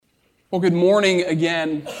Well, good morning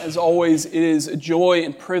again. As always, it is a joy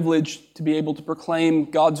and privilege to be able to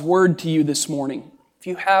proclaim God's Word to you this morning. If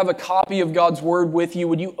you have a copy of God's Word with you,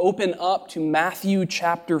 would you open up to Matthew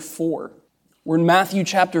chapter 4? We're in Matthew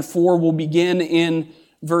chapter 4. We'll begin in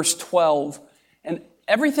verse 12. And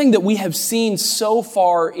everything that we have seen so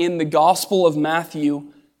far in the Gospel of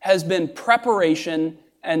Matthew has been preparation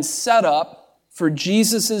and setup for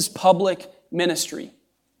Jesus' public ministry.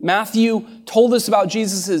 Matthew told us about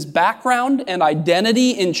Jesus' background and identity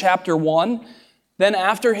in chapter 1. Then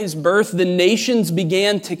after his birth, the nations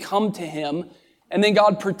began to come to him, and then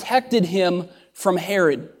God protected him from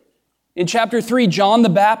Herod. In chapter 3, John the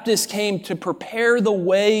Baptist came to prepare the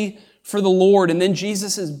way for the Lord, and then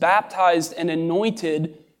Jesus is baptized and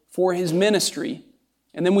anointed for his ministry.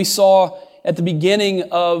 And then we saw at the beginning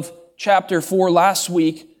of chapter 4 last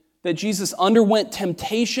week that Jesus underwent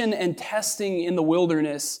temptation and testing in the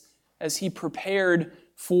wilderness as he prepared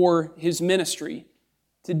for his ministry.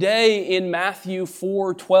 Today in Matthew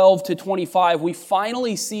 4:12 to 25, we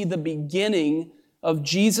finally see the beginning of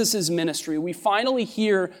Jesus' ministry. We finally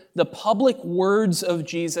hear the public words of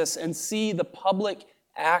Jesus and see the public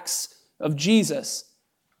acts of Jesus.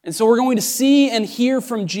 And so we're going to see and hear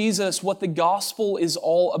from Jesus what the gospel is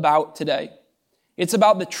all about today. It's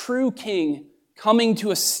about the true King coming to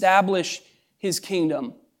establish his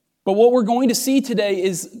kingdom. But what we're going to see today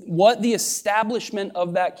is what the establishment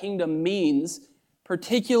of that kingdom means,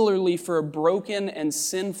 particularly for a broken and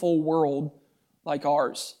sinful world like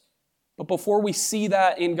ours. But before we see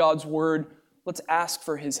that in God's word, let's ask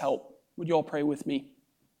for his help. Would you all pray with me?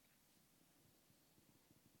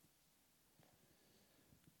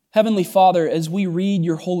 Heavenly Father, as we read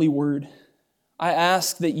your holy word, I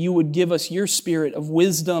ask that you would give us your spirit of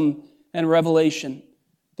wisdom and revelation,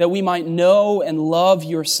 that we might know and love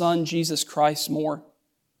your Son, Jesus Christ, more.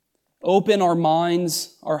 Open our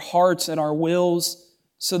minds, our hearts, and our wills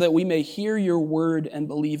so that we may hear your word and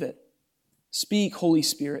believe it. Speak, Holy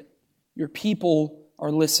Spirit. Your people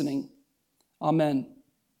are listening. Amen.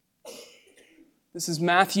 This is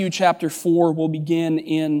Matthew chapter 4. We'll begin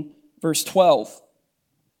in verse 12.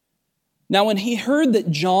 Now, when he heard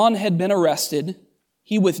that John had been arrested,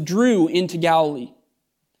 he withdrew into Galilee.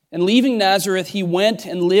 And leaving Nazareth, he went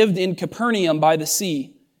and lived in Capernaum by the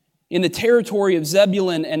sea, in the territory of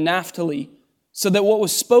Zebulun and Naphtali, so that what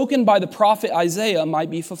was spoken by the prophet Isaiah might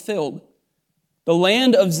be fulfilled. The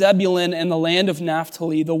land of Zebulun and the land of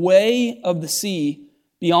Naphtali, the way of the sea,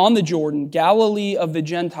 beyond the Jordan, Galilee of the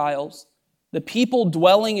Gentiles. The people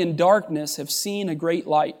dwelling in darkness have seen a great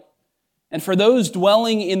light. And for those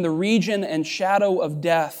dwelling in the region and shadow of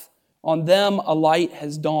death, on them a light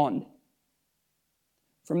has dawned.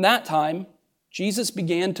 From that time, Jesus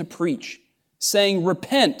began to preach, saying,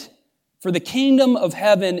 "Repent, for the kingdom of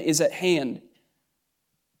heaven is at hand."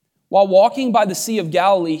 While walking by the Sea of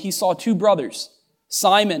Galilee, he saw two brothers,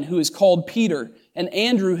 Simon, who is called Peter, and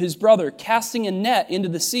Andrew, his brother, casting a net into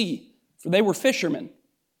the sea, for they were fishermen.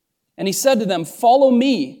 And he said to them, "Follow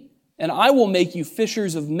me, and I will make you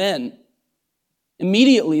fishers of men."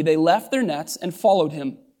 Immediately they left their nets and followed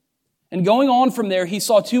him. And going on from there, he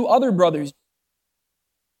saw two other brothers,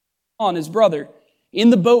 John, his brother, in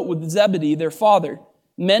the boat with Zebedee, their father,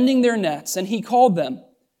 mending their nets, and he called them.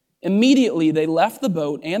 Immediately they left the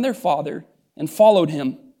boat and their father and followed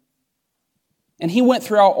him. And he went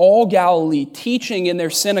throughout all Galilee, teaching in their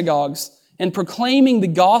synagogues and proclaiming the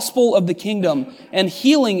gospel of the kingdom and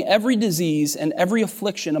healing every disease and every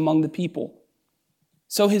affliction among the people.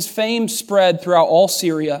 So his fame spread throughout all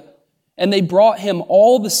Syria, and they brought him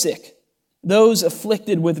all the sick, those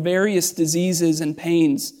afflicted with various diseases and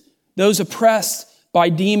pains, those oppressed by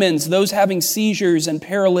demons, those having seizures and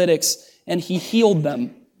paralytics, and he healed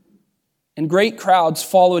them. And great crowds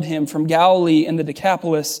followed him from Galilee and the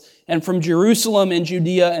Decapolis, and from Jerusalem and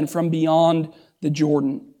Judea, and from beyond the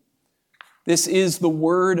Jordan. This is the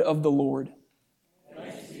word of the Lord.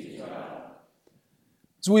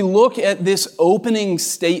 As we look at this opening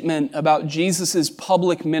statement about Jesus'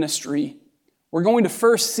 public ministry, we're going to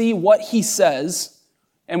first see what he says,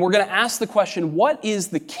 and we're going to ask the question, what is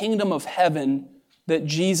the kingdom of heaven that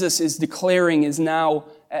Jesus is declaring is now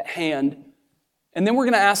at hand? And then we're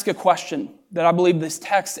going to ask a question that I believe this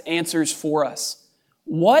text answers for us.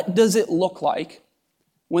 What does it look like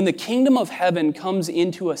when the kingdom of heaven comes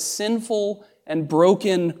into a sinful and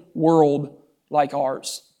broken world like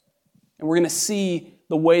ours? And we're going to see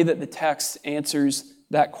the way that the text answers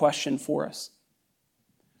that question for us.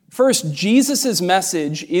 First, Jesus'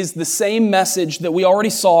 message is the same message that we already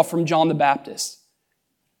saw from John the Baptist.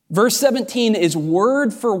 Verse 17 is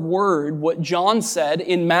word for word what John said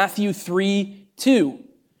in Matthew 3:2.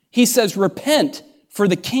 He says, "Repent, for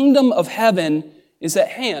the kingdom of heaven is at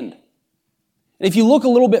hand. And if you look a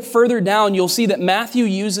little bit further down, you'll see that Matthew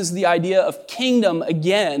uses the idea of kingdom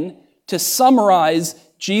again to summarize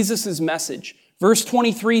Jesus' message. Verse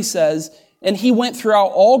 23 says, "And he went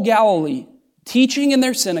throughout all Galilee, teaching in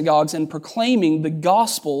their synagogues and proclaiming the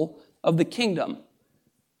gospel of the kingdom."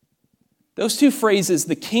 Those two phrases,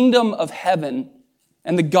 the kingdom of heaven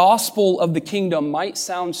and the gospel of the kingdom, might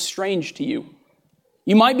sound strange to you.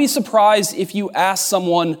 You might be surprised if you ask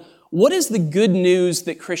someone, "What is the good news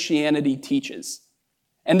that Christianity teaches?"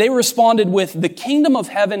 And they responded with, "The kingdom of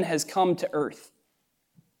heaven has come to earth."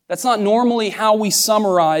 That's not normally how we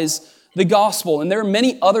summarize the gospel. And there are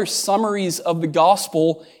many other summaries of the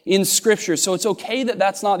gospel in Scripture, so it's okay that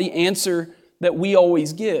that's not the answer that we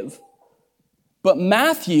always give. But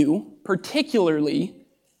Matthew, particularly,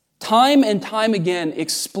 time and time again,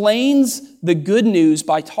 explains the good news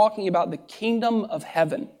by talking about the kingdom of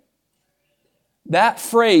heaven. That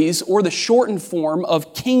phrase, or the shortened form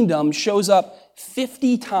of kingdom, shows up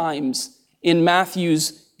 50 times in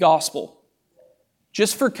Matthew's gospel.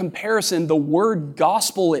 Just for comparison, the word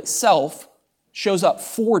gospel itself shows up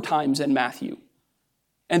 4 times in Matthew.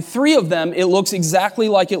 And 3 of them, it looks exactly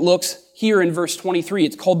like it looks here in verse 23.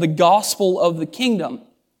 It's called the gospel of the kingdom.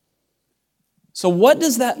 So what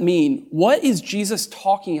does that mean? What is Jesus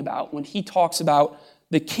talking about when he talks about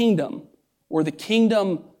the kingdom or the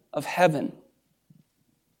kingdom of heaven?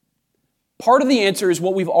 Part of the answer is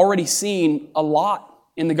what we've already seen a lot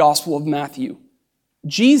in the Gospel of Matthew.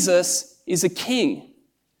 Jesus is a king.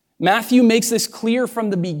 Matthew makes this clear from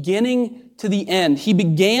the beginning to the end. He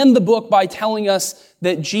began the book by telling us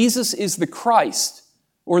that Jesus is the Christ,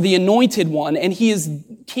 or the Anointed One, and he is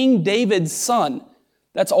King David's son.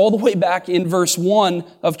 That's all the way back in verse 1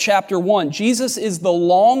 of chapter 1. Jesus is the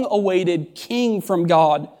long-awaited king from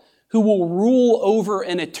God who will rule over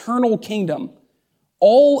an eternal kingdom.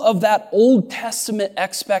 All of that Old Testament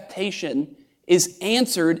expectation is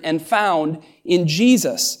answered and found in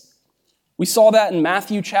Jesus. We saw that in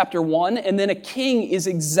Matthew chapter 1, and then a king is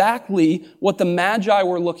exactly what the Magi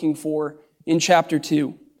were looking for in chapter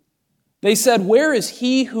 2. They said, "Where is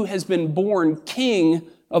he who has been born King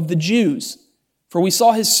of the Jews? For we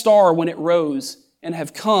saw his star when it rose and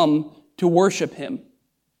have come to worship him."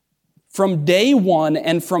 From day 1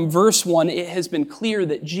 and from verse 1, it has been clear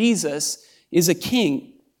that Jesus is a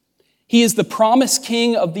king. He is the promised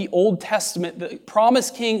king of the Old Testament, the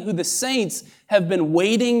promised king who the saints have been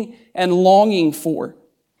waiting and longing for.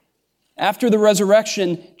 After the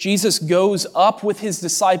resurrection, Jesus goes up with his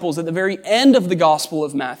disciples at the very end of the Gospel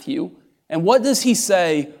of Matthew. And what does he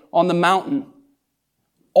say on the mountain?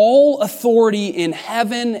 "All authority in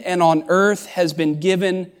heaven and on earth has been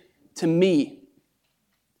given to me."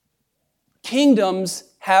 Kingdoms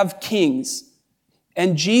have kings,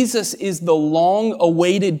 and Jesus is the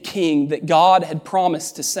long-awaited king that God had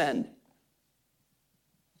promised to send.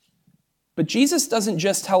 But Jesus doesn't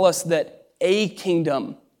just tell us that a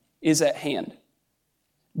kingdom is at hand,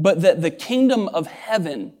 but that the kingdom of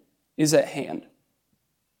heaven is at hand.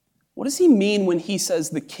 What does he mean when he says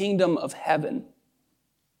the kingdom of heaven?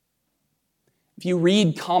 If you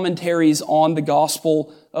read commentaries on the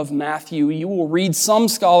Gospel of Matthew, you will read some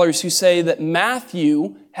scholars who say that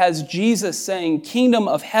Matthew has Jesus saying kingdom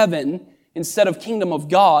of heaven instead of kingdom of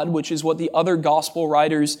God, which is what the other gospel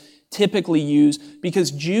writers typically use, because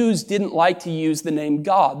Jews didn't like to use the name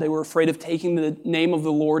God. They were afraid of taking the name of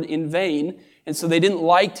the Lord in vain, and so they didn't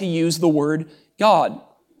like to use the word God.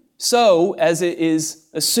 So, as it is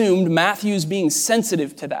assumed, Matthew's being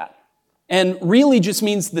sensitive to that, and really just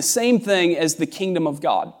means the same thing as the kingdom of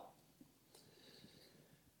God.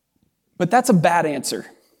 But that's a bad answer.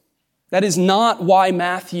 That is not why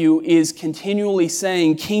Matthew is continually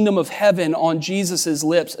saying kingdom of heaven on Jesus'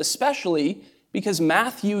 lips, especially because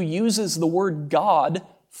Matthew uses the word God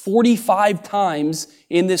 45 times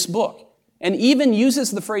in this book, and even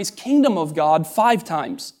uses the phrase kingdom of God 5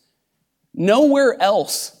 times. Nowhere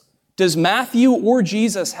else does Matthew or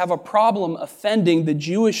Jesus have a problem offending the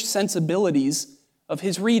Jewish sensibilities of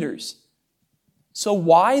his readers. So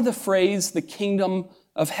why the phrase the kingdom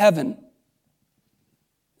of heaven?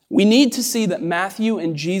 We need to see that Matthew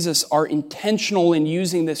and Jesus are intentional in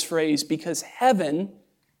using this phrase because heaven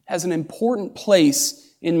has an important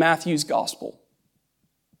place in Matthew's gospel.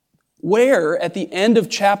 Where, at the end of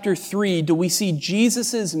chapter 3, do we see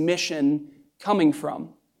Jesus' mission coming from?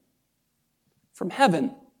 From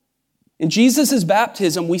heaven. In Jesus'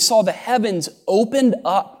 baptism, we saw the heavens opened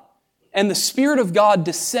up and the Spirit of God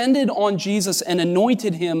descended on Jesus and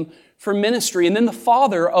anointed him for ministry. And then the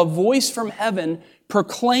Father, a voice from heaven,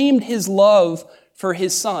 proclaimed his love for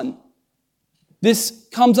his Son. This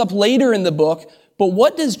comes up later in the book, But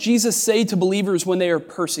what does Jesus say to believers when they are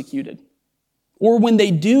persecuted? Or when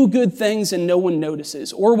they do good things and no one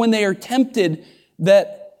notices? Or when they are tempted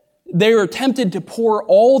to pour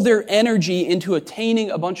all their energy into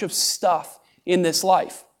attaining a bunch of stuff in this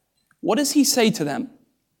life? What does he say to them?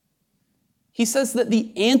 He says that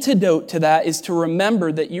the antidote to that is to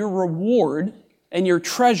remember that your reward and your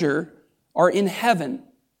treasure are in heaven.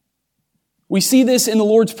 We see this in the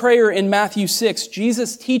Lord's Prayer in Matthew 6.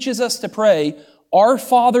 Jesus teaches us to pray, "Our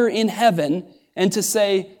Father in heaven," and to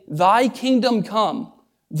say, "Thy kingdom come,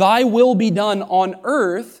 thy will be done on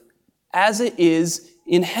earth as it is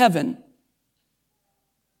in heaven."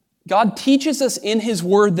 God teaches us in His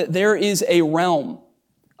Word that there is a realm,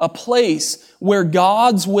 a place where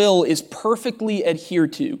God's will is perfectly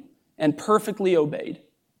adhered to and perfectly obeyed,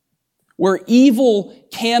 where evil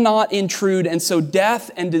cannot intrude, and so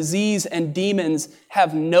death and disease and demons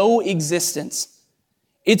have no existence.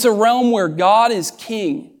 It's a realm where God is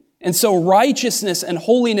king, and so righteousness and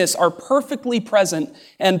holiness are perfectly present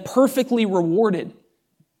and perfectly rewarded.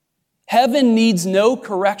 Heaven needs no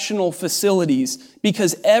correctional facilities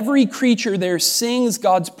because every creature there sings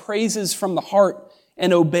God's praises from the heart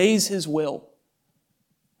and obeys His will.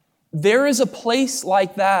 There is a place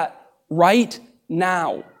like that right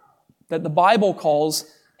now that the Bible calls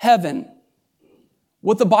heaven.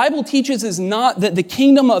 What the Bible teaches is not that the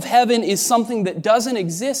kingdom of heaven is something that doesn't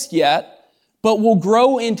exist yet, but will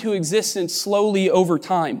grow into existence slowly over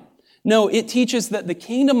time. No, it teaches that the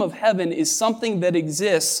kingdom of heaven is something that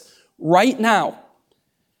exists right now.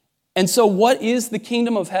 And so what is the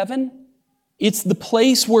kingdom of heaven? It's the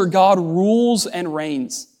place where God rules and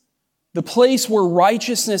reigns, the place where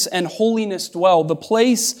righteousness and holiness dwell, the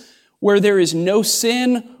place where there is no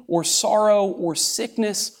sin or sorrow or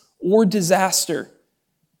sickness or disaster.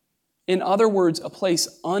 In other words, a place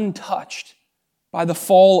untouched by the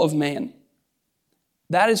fall of man.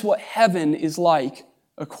 That is what heaven is like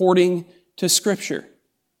according to Scripture.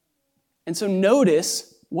 And so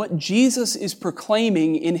notice what Jesus is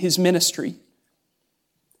proclaiming in His ministry.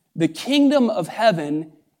 The kingdom of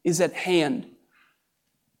heaven is at hand.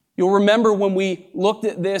 You'll remember when we looked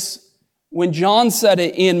at this, when John said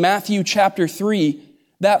it in Matthew chapter 3,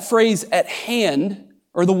 that phrase "at hand,"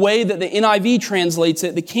 or the way that the NIV translates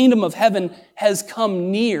it, the kingdom of heaven has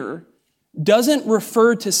come near, doesn't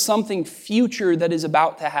refer to something future that is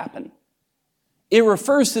about to happen. It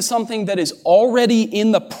refers to something that is already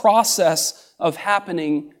in the process of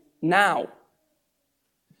happening now.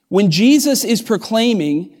 When Jesus is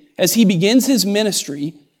proclaiming, as He begins His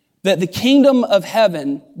ministry, that the kingdom of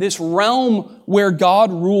heaven, this realm where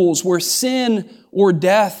God rules, where sin or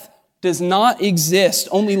death does not exist,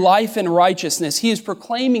 only life and righteousness, He is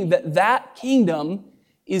proclaiming that that kingdom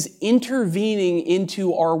is intervening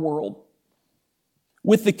into our world.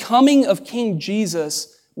 With the coming of King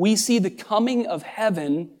Jesus, we see the coming of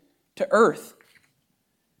heaven to earth.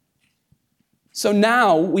 So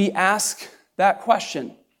now we ask that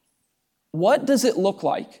question: what does it look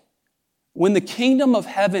like when the kingdom of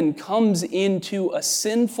heaven comes into a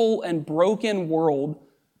sinful and broken world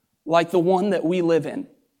like the one that we live in?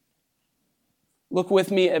 Look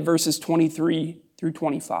with me at verses 23 through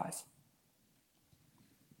 25.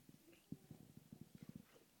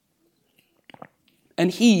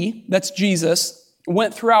 "And He," that's Jesus,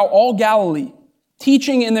 "went throughout all Galilee,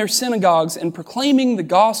 teaching in their synagogues and proclaiming the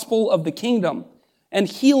gospel of the kingdom and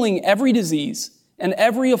healing every disease and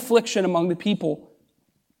every affliction among the people.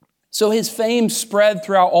 So His fame spread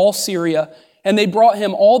throughout all Syria, and they brought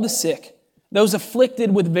Him all the sick, those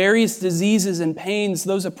afflicted with various diseases and pains,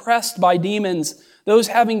 those oppressed by demons, those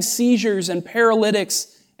having seizures and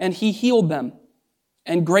paralytics, and He healed them.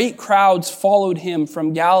 And great crowds followed Him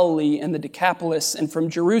from Galilee and the Decapolis, and from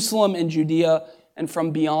Jerusalem and Judea, and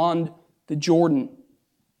from beyond the Jordan."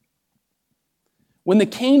 When the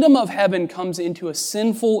kingdom of heaven comes into a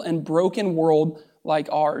sinful and broken world like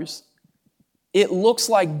ours, it looks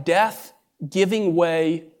like death giving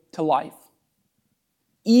way to life,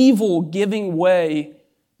 evil giving way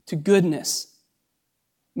to goodness.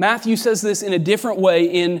 Matthew says this in a different way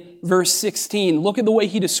in verse 16. Look at the way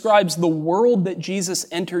he describes the world that Jesus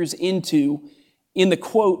enters into in the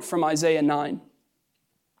quote from Isaiah 9.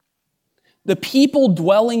 "The people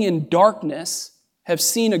dwelling in darkness have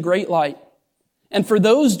seen a great light. And for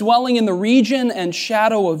those dwelling in the region and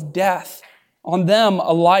shadow of death, on them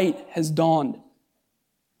a light has dawned."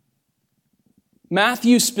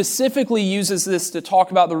 Matthew specifically uses this to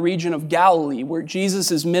talk about the region of Galilee, where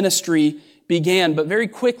Jesus' ministry began. But very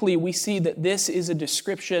quickly, we see that this is a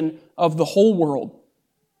description of the whole world.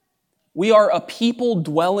 We are a people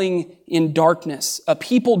dwelling in darkness, a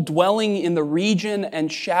people dwelling in the region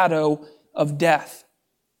and shadow of death.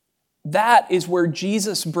 That is where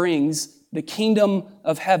Jesus brings the kingdom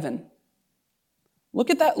of heaven. Look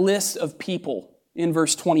at that list of people in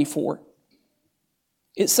verse 24.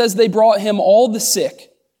 It says they brought him all the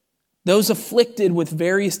sick, those afflicted with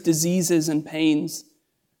various diseases and pains,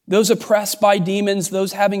 those oppressed by demons,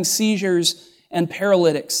 those having seizures and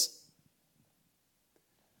paralytics.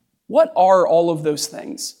 What are all of those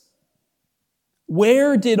things?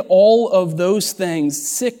 Where did all of those things,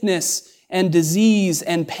 sickness and disease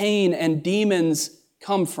and pain and demons,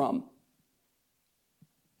 come from?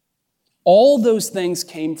 All those things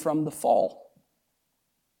came from the fall.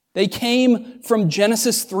 They came from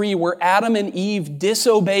Genesis 3, where Adam and Eve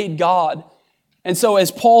disobeyed God. And so,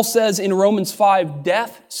 as Paul says in Romans 5,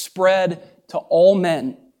 death spread to all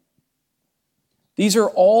men. These are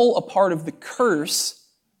all a part of the curse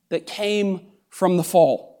that came from the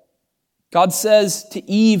fall. God says to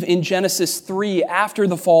Eve in Genesis 3, after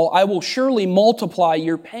the fall, I will surely multiply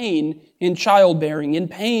your pain in childbearing. In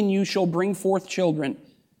pain you shall bring forth children.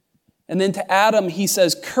 And then to Adam, he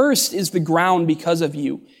says, cursed is the ground because of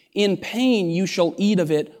you. In pain you shall eat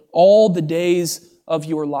of it all the days of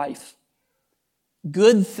your life.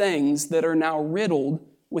 Good things that are now riddled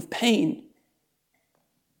with pain.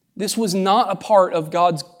 This was not a part of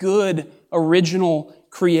God's good original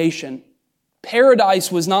creation.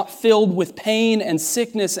 Paradise was not filled with pain and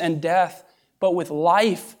sickness and death, but with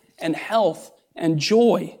life and health and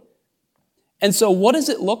joy. And so what does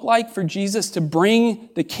it look like for Jesus to bring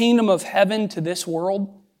the kingdom of heaven to this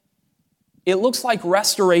world? It looks like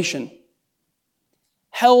restoration.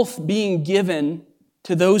 Health being given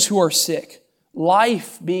to those who are sick.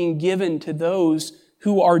 Life being given to those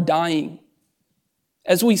who are dying.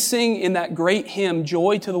 As we sing in that great hymn,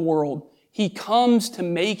 Joy to the World, he comes to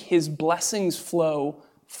make his blessings flow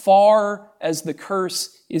far as the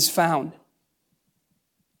curse is found.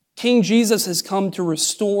 King Jesus has come to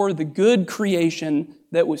restore the good creation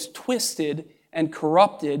that was twisted and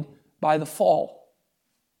corrupted by the fall.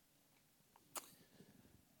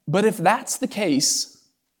 But if that's the case,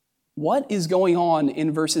 what is going on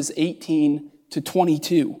in verses 18 to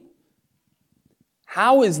 22?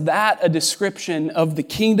 How is that a description of the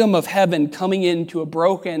kingdom of heaven coming into a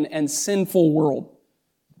broken and sinful world?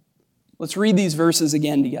 Let's read these verses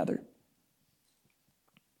again together.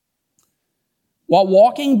 While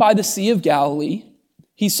walking by the Sea of Galilee,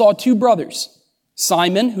 he saw two brothers,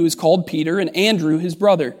 Simon, who is called Peter, and Andrew, his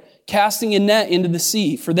brother, casting a net into the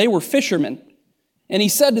sea, for they were fishermen. And he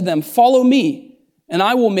said to them, follow me, and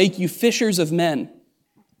I will make you fishers of men.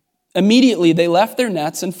 Immediately they left their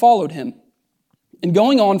nets and followed him. And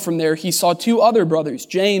going on from there, he saw two other brothers,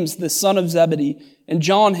 James, the son of Zebedee, and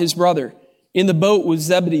John, his brother, in the boat with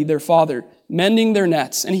Zebedee, their father, mending their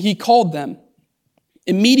nets, and he called them.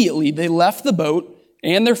 Immediately they left the boat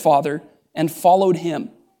and their father and followed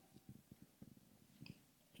him.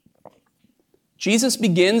 Jesus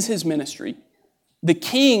begins his ministry. The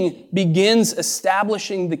king begins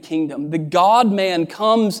establishing the kingdom. The God-man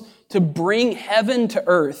comes to bring heaven to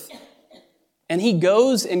earth. And he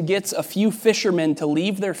goes and gets a few fishermen to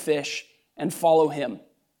leave their fish and follow him.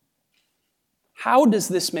 How does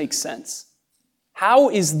this make sense? How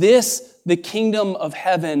is this the kingdom of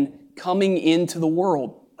heaven coming into the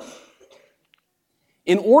world?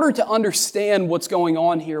 In order to understand what's going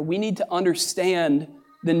on here, we need to understand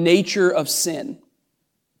the nature of sin.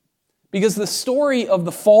 Because the story of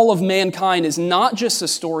the fall of mankind is not just a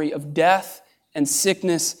story of death and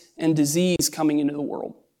sickness and disease coming into the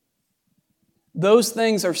world. Those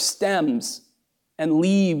things are stems and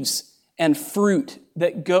leaves and fruit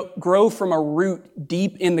that grow from a root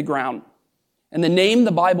deep in the ground. And the name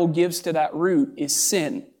the Bible gives to that root is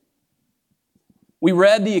sin. We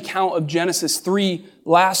read the account of Genesis 3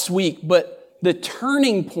 last week, but the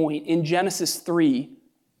turning point in Genesis 3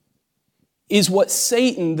 is what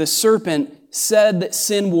Satan, the serpent, said that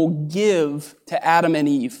sin will give to Adam and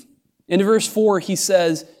Eve. In verse 4, he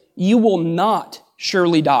says, you will not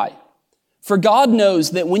surely die. For God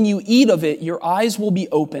knows that when you eat of it, your eyes will be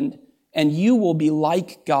opened, and you will be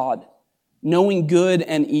like God, knowing good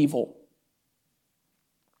and evil.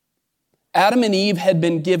 Adam and Eve had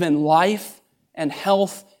been given life and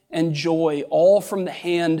health and joy, all from the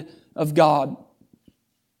hand of God.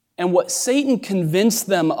 And what Satan convinced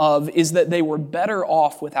them of is that they were better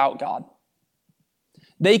off without God.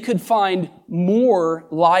 They could find more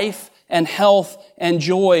life and health and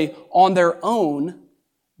joy on their own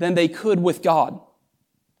than they could with God.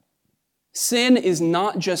 Sin is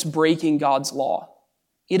not just breaking God's law.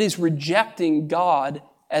 It is rejecting God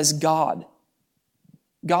as God.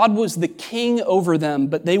 God was the king over them,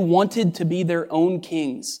 but they wanted to be their own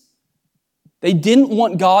kings. They didn't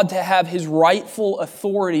want God to have his rightful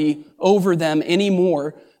authority over them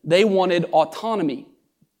anymore. They wanted autonomy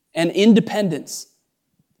and independence.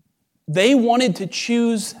 They wanted to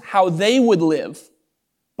choose how they would live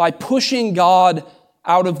by pushing God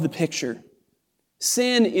out of the picture.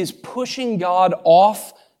 Sin is pushing God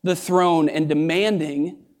off the throne and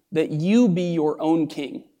demanding that you be your own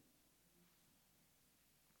king.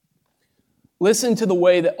 Listen to the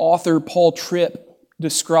way that author Paul Tripp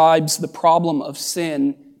describes the problem of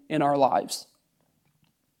sin in our lives.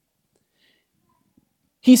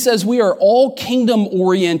 He says, we are all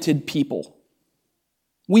kingdom-oriented people.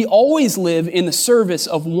 We always live in the service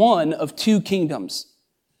of one of two kingdoms.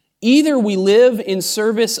 Either we live in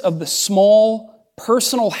service of the small,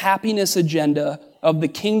 personal happiness agenda of the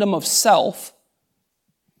kingdom of self,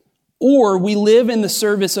 or we live in the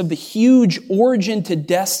service of the huge origin to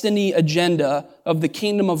destiny agenda of the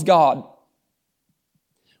kingdom of God.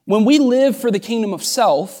 When we live for the kingdom of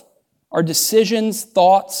self, our decisions,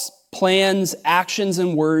 thoughts, plans, actions,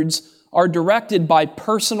 and words are directed by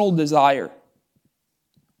personal desire.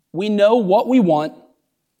 We know what we want,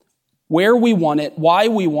 where we want it, why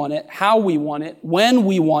we want it, how we want it, when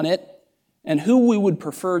we want it, and who we would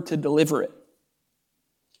prefer to deliver it.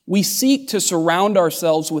 We seek to surround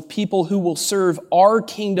ourselves with people who will serve our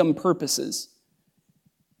kingdom purposes.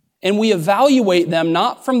 And we evaluate them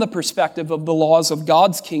not from the perspective of the laws of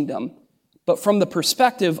God's kingdom, but from the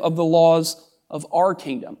perspective of the laws of our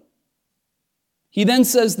kingdom. He then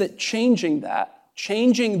says that changing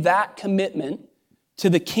that commitment to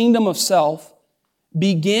the kingdom of self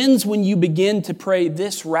begins when you begin to pray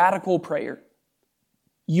this radical prayer.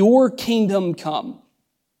 Your kingdom come.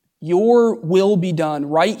 Your will be done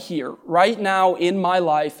right here, right now in my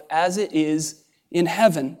life as it is in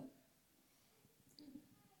heaven.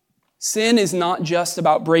 Sin is not just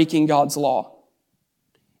about breaking God's law.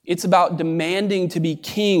 It's about demanding to be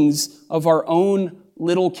kings of our own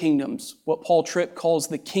little kingdoms, what Paul Tripp calls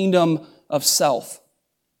the kingdom of self.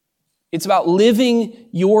 It's about living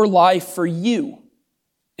your life for you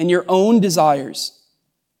and your own desires.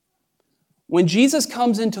 When Jesus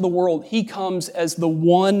comes into the world, he comes as the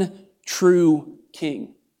one true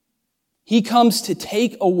king. He comes to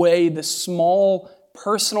take away the small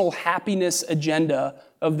personal happiness agenda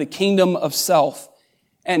of the kingdom of self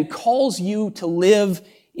and calls you to live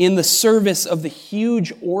in the service of the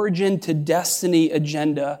huge origin to destiny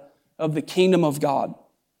agenda of the kingdom of God.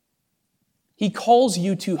 He calls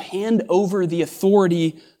you to hand over the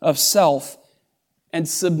authority of self and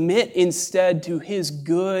submit instead to his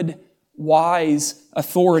good, wise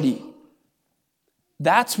authority.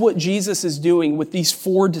 That's what Jesus is doing with these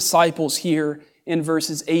 4 disciples here in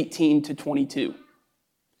verses 18 to 22.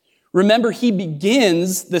 Remember, he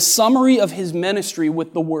begins the summary of his ministry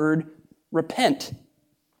with the word repent.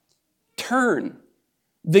 Turn.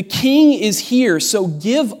 The king is here, so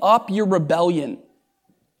give up your rebellion.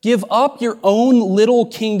 Give up your own little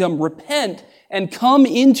kingdom. Repent and come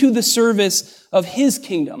into the service of his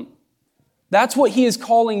kingdom. That's what he is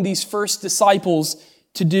calling these first disciples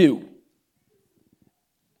to do.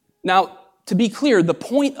 Now, to be clear, the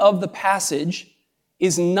point of the passage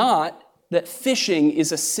is not that fishing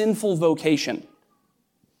is a sinful vocation.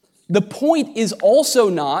 The point is also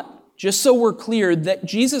not, just so we're clear, that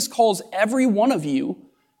Jesus calls every one of you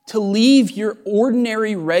to leave your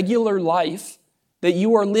ordinary, regular life that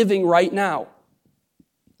you are living right now.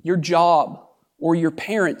 Your job, or your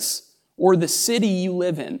parents, or the city you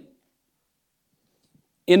live in.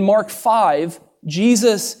 In Mark 5,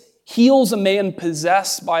 Jesus heals a man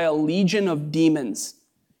possessed by a legion of demons.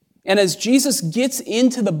 And as Jesus gets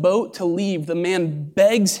into the boat to leave, the man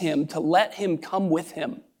begs him to let him come with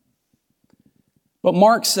him. But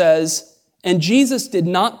Mark says, and Jesus did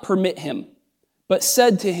not permit him, but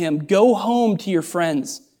said to him, go home to your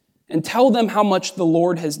friends and tell them how much the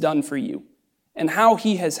Lord has done for you and how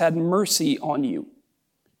he has had mercy on you.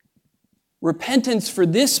 Repentance for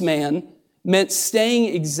this man meant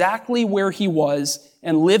staying exactly where he was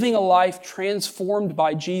and living a life transformed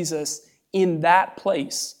by Jesus in that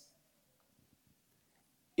place.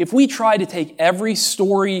 If we try to take every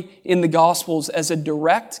story in the Gospels as a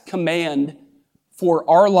direct command for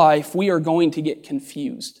our life, we are going to get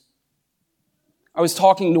confused. I was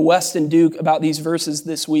talking to Weston Duke about these verses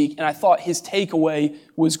this week, and I thought his takeaway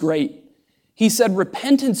was great. He said,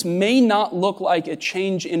 repentance may not look like a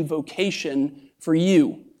change in vocation for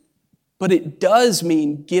you, but it does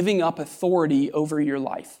mean giving up authority over your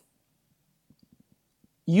life.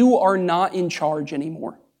 You are not in charge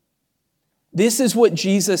anymore. This is what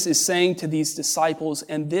Jesus is saying to these disciples,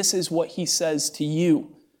 and this is what he says to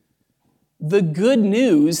you. The good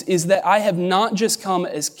news is that I have not just come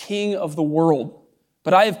as king of the world,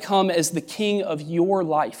 but I have come as the king of your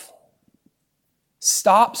life.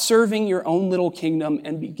 Stop serving your own little kingdom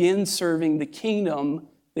and begin serving the kingdom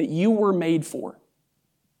that you were made for.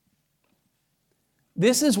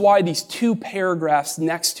 This is why these two paragraphs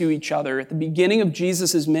next to each other at the beginning of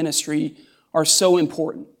Jesus' ministry are so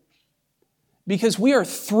important. Because we are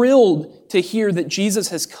thrilled to hear that Jesus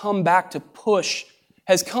has come to push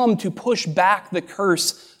back the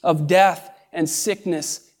curse of death and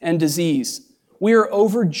sickness and disease. We are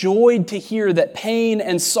overjoyed to hear that pain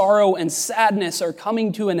and sorrow and sadness are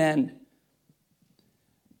coming to an end.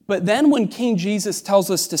 But then when King Jesus tells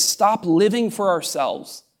us to stop living for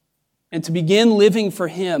ourselves and to begin living for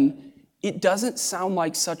Him, it doesn't sound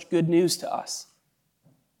like such good news to us.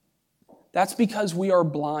 That's because we are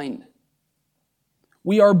blind.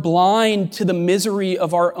 We are blind to the misery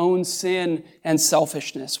of our own sin and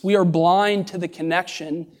selfishness. We are blind to the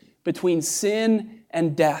connection between sin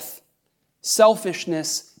and death,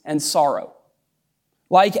 selfishness and sorrow.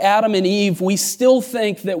 Like Adam and Eve, we still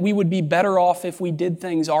think that we would be better off if we did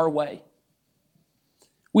things our way.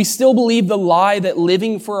 We still believe the lie that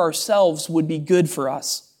living for ourselves would be good for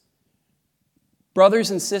us.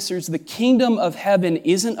 Brothers and sisters, the kingdom of heaven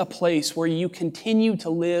isn't a place where you continue to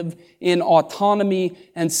live in autonomy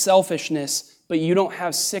and selfishness, but you don't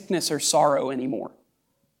have sickness or sorrow anymore.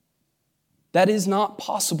 That is not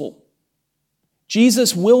possible.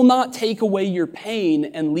 Jesus will not take away your pain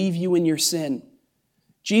and leave you in your sin.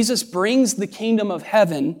 Jesus brings the kingdom of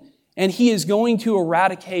heaven, and He is going to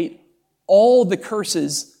eradicate all the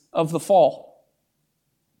curses of the fall.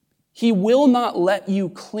 He will not let you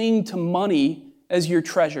cling to money as your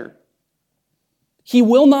treasure. He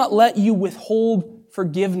will not let you withhold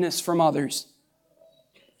forgiveness from others.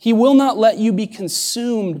 He will not let you be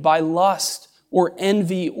consumed by lust or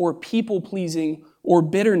envy or people-pleasing or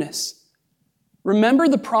bitterness. Remember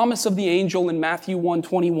the promise of the angel in Matthew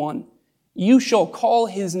 1:21. You shall call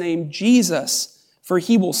His name Jesus, for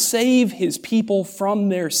He will save His people from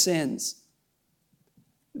their sins.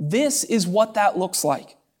 This is what that looks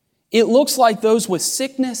like. It looks like those with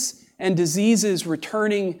sickness and diseases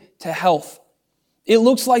returning to health. It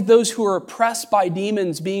looks like those who are oppressed by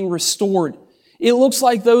demons being restored. It looks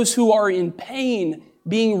like those who are in pain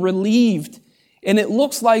being relieved. And it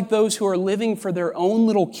looks like those who are living for their own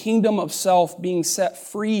little kingdom of self being set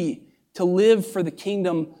free to live for the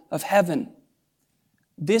kingdom of heaven.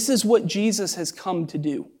 This is what Jesus has come to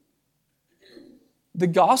do. The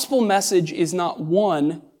gospel message is not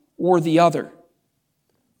one or the other.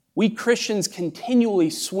 We Christians continually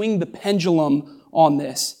swing the pendulum on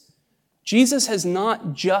this. Jesus has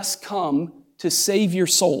not just come to save your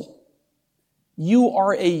soul. You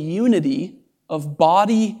are a unity of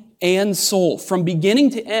body and soul. From beginning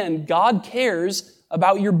to end, God cares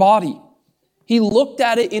about your body. He looked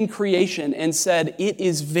at it in creation and said, "It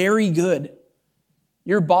is very good."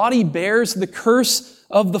 Your body bears the curse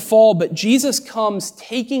of the fall, but Jesus comes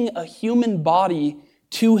taking a human body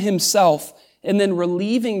to Himself and then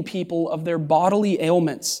relieving people of their bodily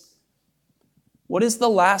ailments. What is the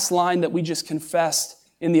last line that we just confessed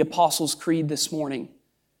in the Apostles' Creed this morning?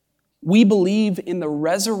 We believe in the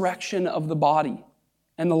resurrection of the body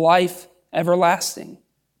and the life everlasting.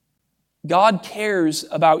 God cares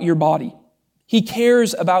about your body. He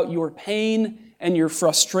cares about your pain and your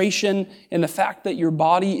frustration and the fact that your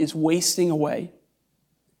body is wasting away.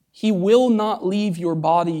 He will not leave your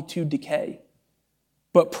body to decay,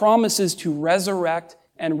 but promises to resurrect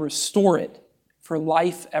and restore it for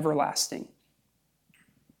life everlasting.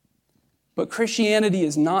 But Christianity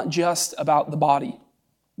is not just about the body.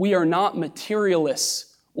 We are not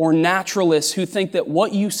materialists or naturalists who think that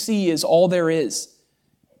what you see is all there is.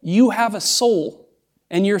 You have a soul,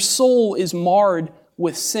 and your soul is marred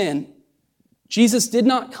with sin. Jesus did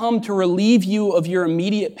not come to relieve you of your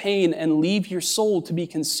immediate pain and leave your soul to be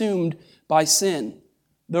consumed by sin.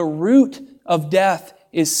 The root of death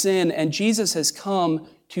is sin, and Jesus has come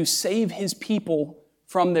to save His people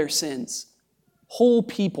from their sins. Whole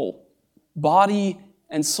people, body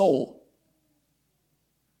and soul.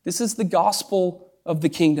 This is the gospel of the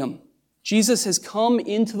kingdom. Jesus has come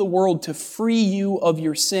into the world to free you of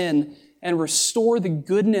your sin and restore the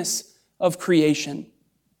goodness of creation.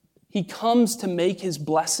 He comes to make His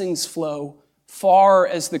blessings flow far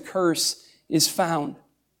as the curse is found.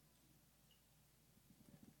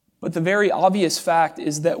 But the very obvious fact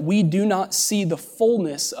is that we do not see the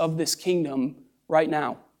fullness of this kingdom right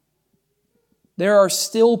now. There are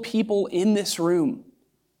still people in this room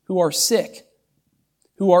who are sick,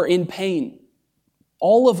 who are in pain.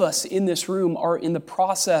 All of us in this room are in the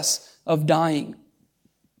process of dying.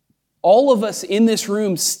 All of us in this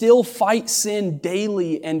room still fight sin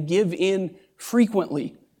daily and give in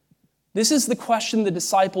frequently. This is the question the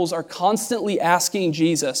disciples are constantly asking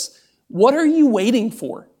Jesus. What are you waiting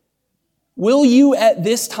for? Will you at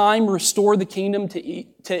this time restore the kingdom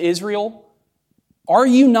to Israel? Are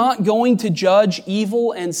you not going to judge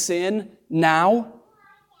evil and sin now?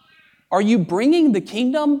 Are you bringing the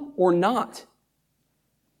kingdom or not?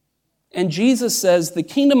 And Jesus says, the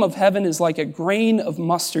kingdom of heaven is like a grain of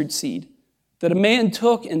mustard seed that a man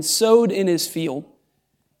took and sowed in his field.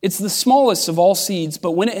 It's the smallest of all seeds,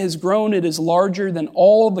 but when it has grown, it is larger than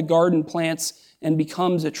all the garden plants and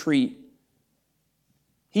becomes a tree.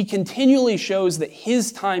 He continually shows that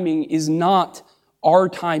his timing is not our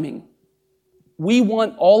timing. We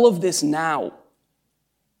want all of this now,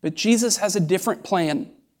 but Jesus has a different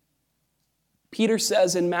plan. Peter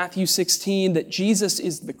says in Matthew 16 that Jesus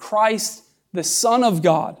is the Christ, the Son of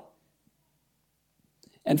God.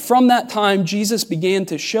 And from that time, Jesus began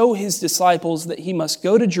to show his disciples that he must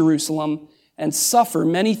go to Jerusalem and suffer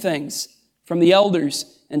many things from the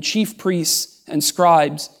elders and chief priests and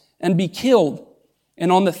scribes and be killed,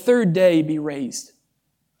 and on the third day be raised.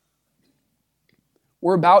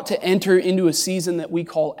 We're about to enter into a season that we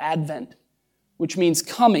call Advent, which means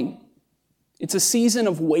coming. It's a season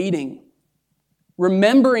of waiting,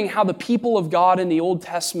 remembering how the people of God in the Old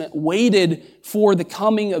Testament waited for the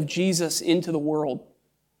coming of Jesus into the world.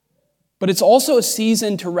 But it's also a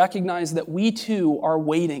season to recognize that we too are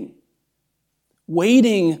waiting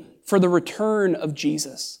for the return of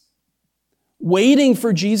Jesus, waiting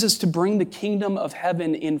for Jesus to bring the kingdom of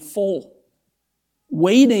heaven in full,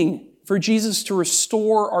 waiting for Jesus to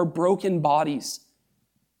restore our broken bodies,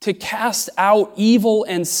 to cast out evil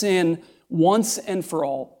and sin once and for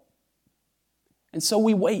all. And so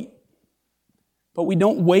we wait, but we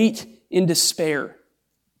don't wait in despair.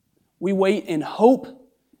 We wait in hope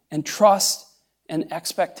and trust and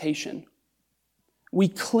expectation. We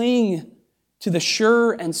cling to the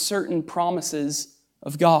sure and certain promises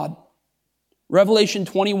of God. Revelation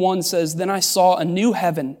 21 says, "Then I saw a new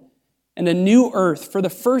heaven and a new earth, for the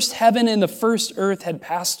first heaven and the first earth had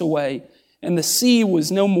passed away, and the sea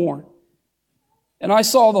was no more. And I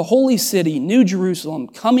saw the holy city, New Jerusalem,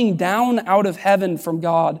 coming down out of heaven from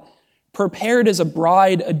God, prepared as a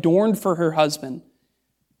bride adorned for her husband.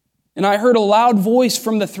 And I heard a loud voice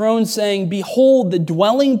from the throne saying, 'Behold, the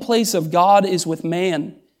dwelling place of God is with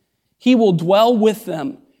man. He will dwell with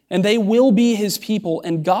them, and they will be his people,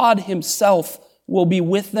 and God himself will be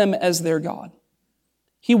with them as their God.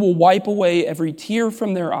 He will wipe away every tear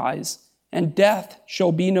from their eyes, and death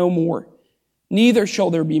shall be no more. Neither shall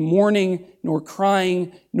there be mourning, nor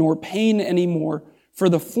crying, nor pain anymore, for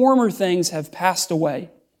the former things have passed away.'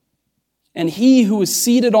 And he who was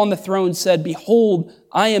seated on the throne said, 'Behold,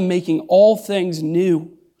 I am making all things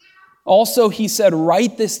new.' Also he said,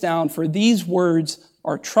 'Write this down, for these words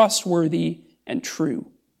are trustworthy and true.'"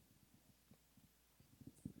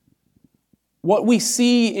 What we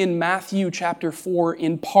see in Matthew chapter 4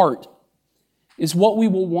 in part is what we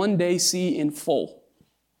will one day see in full.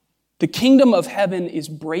 The kingdom of heaven is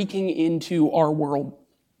breaking into our world.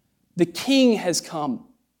 The King has come.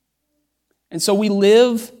 And so we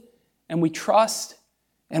live and we trust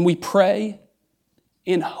and we pray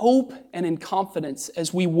in hope and in confidence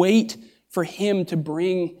as we wait for him to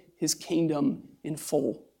bring his kingdom in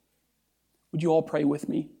full. Would you all pray with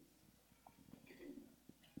me?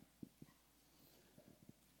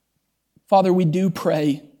 Father, we do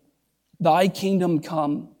pray, thy kingdom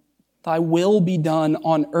come, thy will be done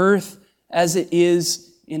on earth as it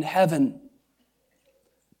is in heaven.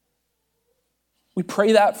 We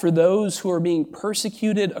pray that for those who are being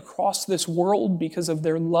persecuted across this world because of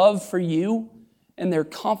their love for you and their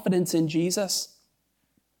confidence in Jesus.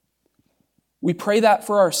 We pray that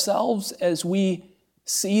for ourselves as we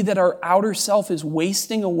see that our outer self is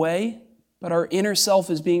wasting away, but our inner self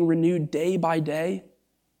is being renewed day by day.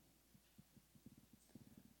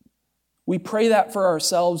 We pray that for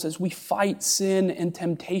ourselves as we fight sin and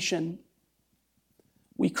temptation.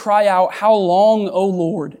 We cry out, "How long, O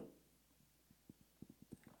Lord?"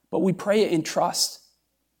 But we pray it in trust.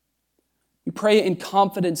 We pray it in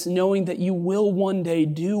confidence, knowing that you will one day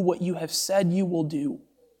do what you have said you will do.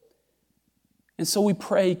 And so we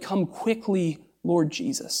pray, come quickly, Lord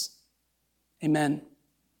Jesus. Amen.